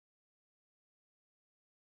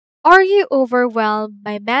Are you overwhelmed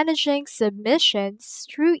by managing submissions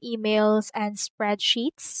through emails and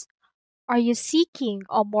spreadsheets? Are you seeking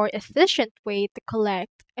a more efficient way to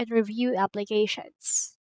collect and review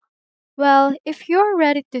applications? Well, if you're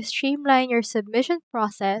ready to streamline your submission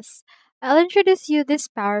process, I'll introduce you this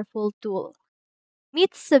powerful tool.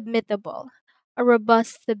 Meet Submittable, a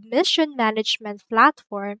robust submission management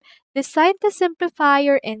platform designed to simplify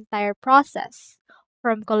your entire process,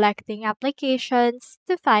 from collecting applications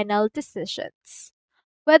to final decisions.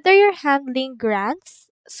 Whether you're handling grants,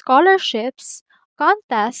 scholarships,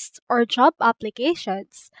 contests, or job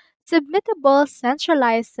applications, Submittable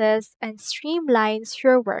centralizes and streamlines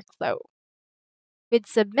your workflow. With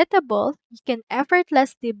Submittable, you can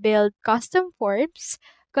effortlessly build custom forms,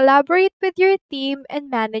 collaborate with your team, and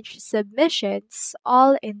manage submissions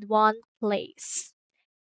all in one place.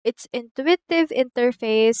 Its intuitive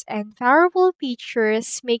interface and powerful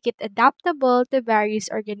features make it adaptable to various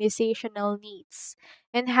organizational needs,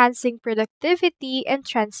 enhancing productivity and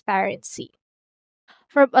transparency.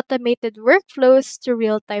 From automated workflows to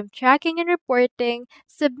real time tracking and reporting,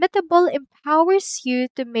 Submittable empowers you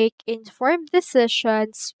to make informed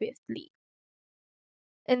decisions swiftly.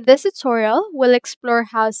 In this tutorial, we'll explore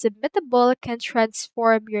how Submittable can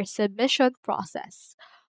transform your submission process.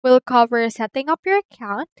 We'll cover setting up your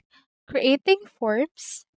account, creating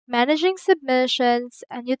forms, managing submissions,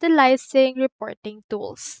 and utilizing reporting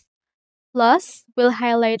tools. Plus, we'll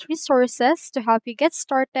highlight resources to help you get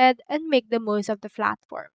started and make the most of the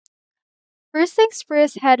platform. First things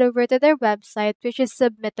first, head over to their website, which is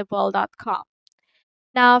submittable.com.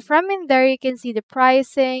 Now, from in there, you can see the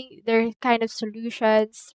pricing, their kind of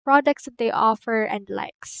solutions, products that they offer, and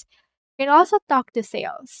likes. You can also talk to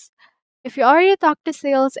sales. If you already talk to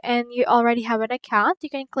sales and you already have an account, you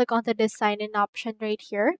can click on the sign in option right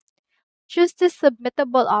here. Choose the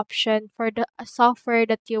submittable option for the software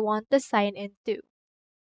that you want to sign into.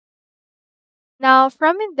 Now,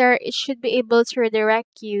 from in there, it should be able to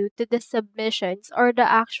redirect you to the submissions or the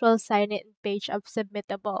actual sign in page of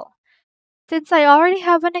Submittable. Since I already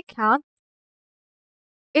have an account,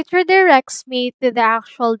 it redirects me to the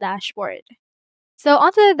actual dashboard. So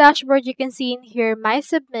onto the dashboard, you can see in here my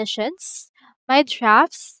submissions, my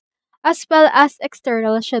drafts, as well as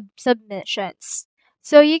external submissions.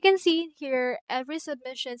 So you can see in here every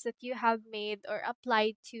submissions that you have made or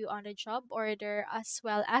applied to on a job order, as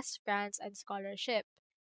well as grants and scholarship.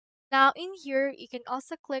 Now in here, you can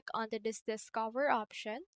also click onto this discover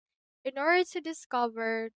option in order to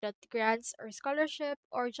discover the grants or scholarship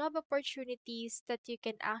or job opportunities that you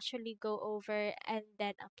can actually go over and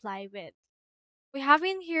then apply with. We have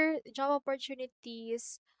in here job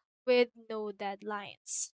opportunities with no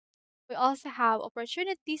deadlines. We also have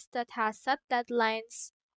opportunities that has set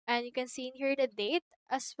deadlines, and you can see in here the date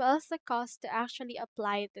as well as the cost to actually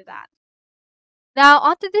apply to that. Now,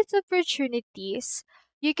 onto these opportunities,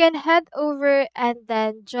 you can head over and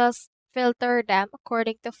then just filter them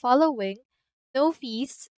according to following no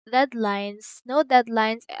fees, deadlines, no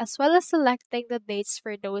deadlines, as well as selecting the dates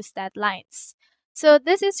for those deadlines. So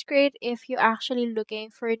this is great if you're actually looking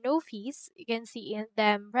for no fees. You can see in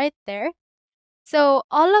them right there. So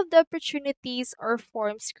all of the opportunities or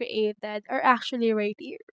forms created are actually right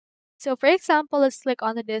here. So for example, let's click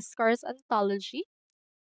on the discourse ontology.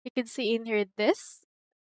 You can see in here this.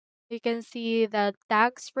 You can see the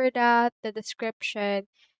tags for that, the description,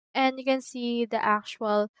 and you can see the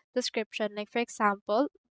actual description. Like, for example,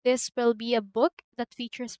 this will be a book that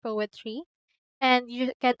features poetry, and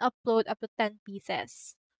you can upload up to 10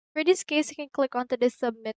 pieces. For this case, you can click onto the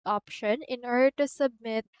submit option in order to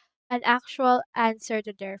submit an actual answer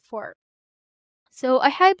to their form. So I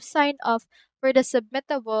have signed off for the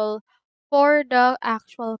submittable for the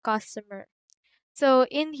actual customer. So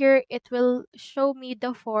in here, it will show me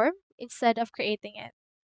the form instead of creating it.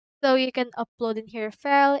 So you can upload in here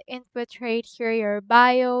file, input right here your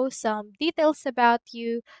bio, some details about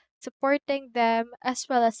you, supporting them, as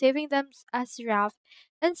well as saving them as draft,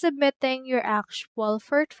 and submitting your actual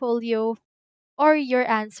portfolio or your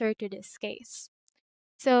answer to this case.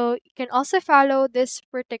 So you can also follow this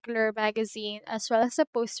particular magazine as well as a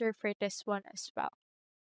poster for this one as well.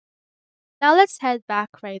 Now let's head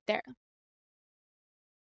back right there.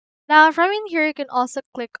 Now, from in here, you can also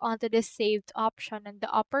click onto the saved option in the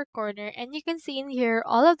upper corner, and you can see in here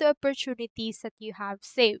all of the opportunities that you have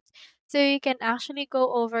saved. So you can actually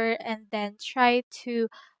go over and then try to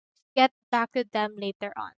get back to them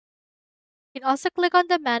later on. You can also click on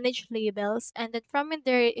the manage labels, and then from in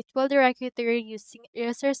there, it will direct you to your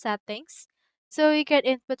user settings. So you can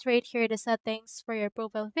input right here the settings for your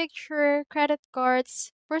profile picture, credit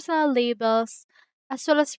cards, personal labels, as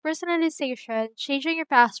well as personalization, changing your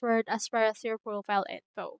password as well as your profile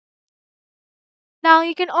info. Now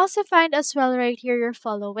you can also find as well right here your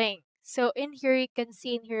following. So in here you can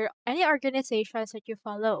see in here any organizations that you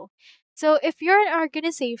follow. So if you're an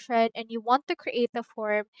organization and you want to create a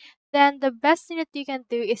form, then the best thing that you can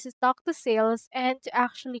do is to talk to sales and to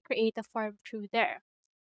actually create a form through there.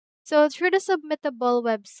 So through the Submittable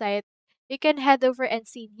website, you can head over and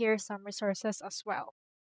see here some resources as well.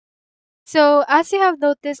 So as you have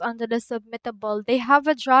noticed under the Submittable, they have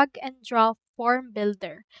a drag and drop form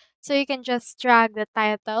builder. So you can just drag the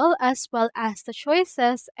title as well as the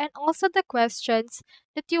choices and also the questions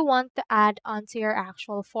that you want to add onto your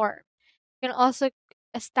actual form. You can also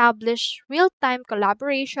establish real-time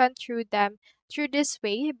collaboration through them through this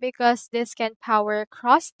way because this can power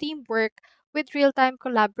cross-team work with real-time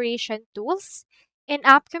collaboration tools,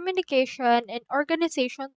 in-app communication, and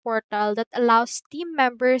organization portal that allows team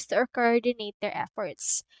members to coordinate their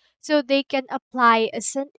efforts. So they can apply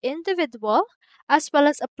as an individual as well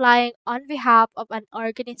as applying on behalf of an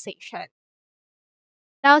organization.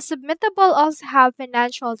 Now, Submittable also have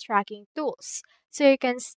financial tracking tools, so you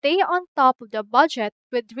can stay on top of the budget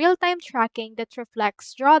with real-time tracking that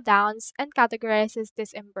reflects drawdowns and categorizes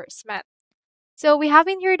disbursement. So we have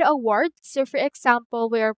in here the awards. So for example,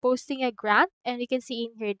 we are posting a grant and you can see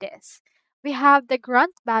in here this. We have the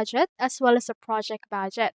grant budget as well as a project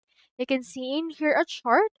budget. You can see in here a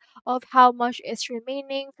chart of how much is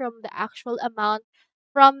remaining from the actual amount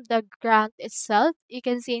from the grant itself. You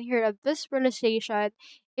can see in here a visualization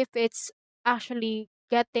if it's actually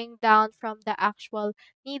getting down from the actual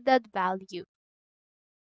needed value.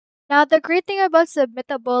 Now, the great thing about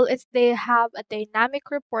Submittable is they have a dynamic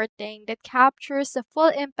reporting that captures the full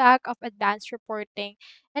impact of advanced reporting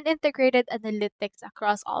and integrated analytics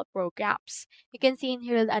across all programs. You can see in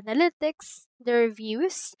here the analytics, the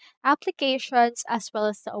reviews, applications, as well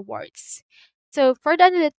as the awards. So for the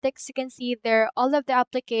analytics, you can see there all of the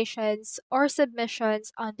applications or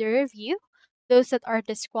submissions under review, those that are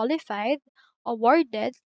disqualified,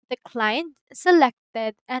 awarded, declined,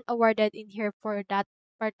 selected, and awarded in here for that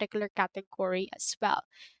particular category as well.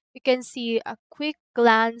 You can see a quick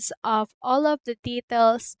glance of all of the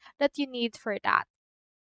details that you need for that.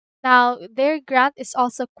 Now, their grant is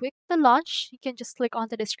also quick to launch. You can just click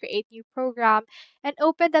onto this create new program and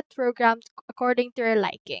open that program according to your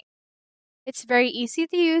liking. It's very easy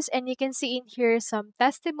to use and you can see in here some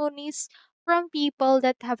testimonies from people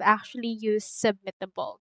that have actually used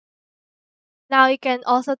Submittable. Now you can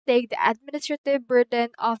also take the administrative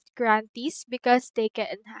burden of grantees because they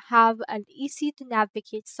can have an easy to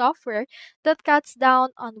navigate software that cuts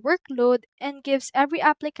down on workload and gives every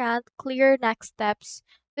applicant clear next steps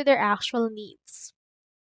to their actual needs.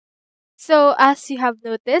 So, as you have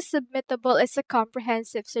noticed, Submittable is a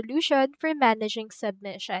comprehensive solution for managing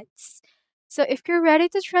submissions. So, if you're ready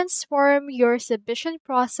to transform your submission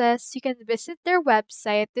process, you can visit their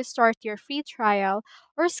website to start your free trial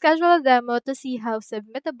or schedule a demo to see how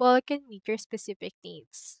Submittable can meet your specific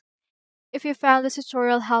needs. If you found this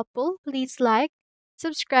tutorial helpful, please like,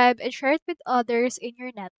 subscribe, and share it with others in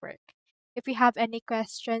your network. If you have any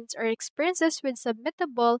questions or experiences with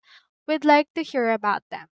Submittable, we'd like to hear about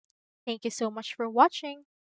them. Thank you so much for watching.